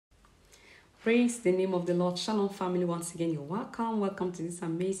Praise the name of the Lord. Shalom, family. Once again, you're welcome. Welcome to this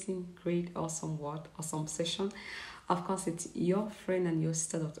amazing, great, awesome word, awesome session. Of course, it's your friend and your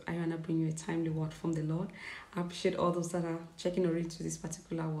sister, Dr. Ariana, bringing you a timely word from the Lord. I appreciate all those that are checking or into this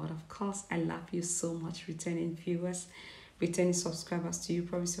particular word. Of course, I love you so much, returning viewers, returning subscribers to you.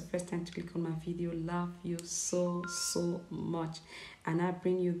 Probably it's your first time to click on my video. Love you so much. And I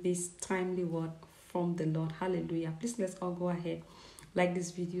bring you this timely word from the Lord. Hallelujah. Please, let's all go ahead. Like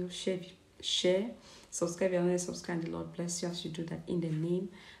this video, share, subscribe. You're not subscribed. The Lord bless you as you do that in the name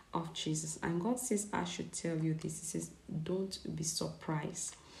of Jesus. And God says, I should tell you this. He says, don't be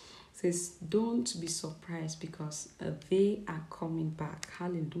surprised. He says, don't be surprised because they are coming back.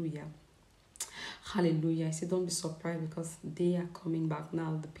 Hallelujah. Hallelujah. I said, don't be surprised because they are coming back.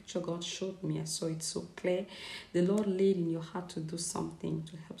 Now, the picture God showed me, I saw it so clear. The Lord laid in your heart to do something,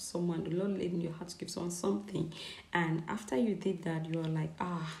 to help someone. The Lord laid in your heart to give someone something. And after you did that, you are like,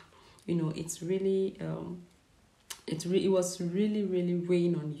 it's really, it was really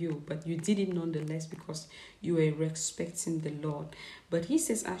weighing on you. But you did it nonetheless because you were expecting the Lord. But he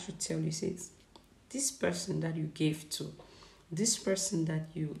says, I should tell you, he says, this person that you gave to, this person that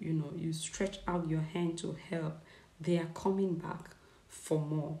you stretch out your hand to help, they are coming back for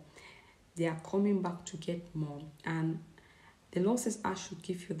more. They are coming back to get more. And the Lord says, I should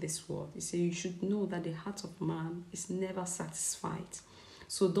give you this word. He said, you should know that the heart of man is never satisfied.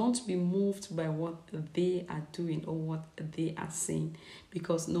 So don't be moved by what they are doing or what they are saying.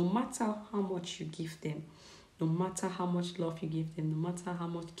 Because no matter how much you give them, no matter how much love you give them, no matter how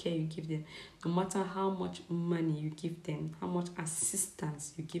much care you give them, no matter how much money you give them, how much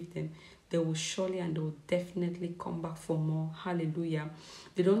assistance you give them, they will surely and they will definitely come back for more. Hallelujah.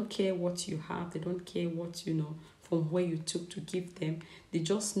 They don't care what you have. They don't care what, from where you took to give them. They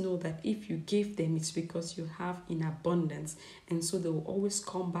just know that if you give them, it's because you have in abundance. And so they will always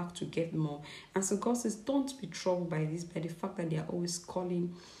come back to get more. And so God says, don't be troubled by this, by the fact that they are always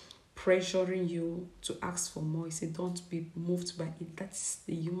calling, pressuring you to ask for more. He said, don't be moved by it. That's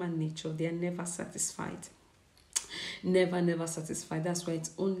the human nature. They are never satisfied. Never satisfied. That's why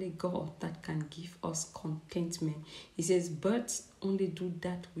it's only God that can give us contentment. He says, but only do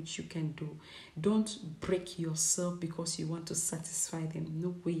that which you can do. Don't break yourself because you want to satisfy them.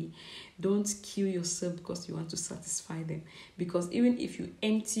 No way. Don't kill yourself because you want to satisfy them. Because even if you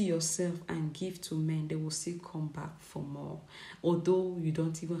empty yourself and give to men, they will still come back for more. Although you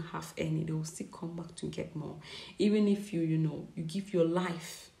don't even have any, they will still come back to get more. Even if you give your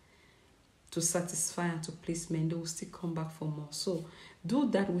life to satisfy and to please men, they will still come back for more. So do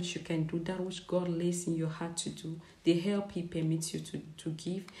that which you can do, that which God lays in your heart to do, the help he permits you to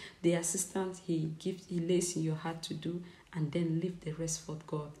give, the assistance he lays in your heart to do, and then leave the rest for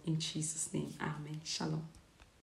God in Jesus' name. Amen. Shalom.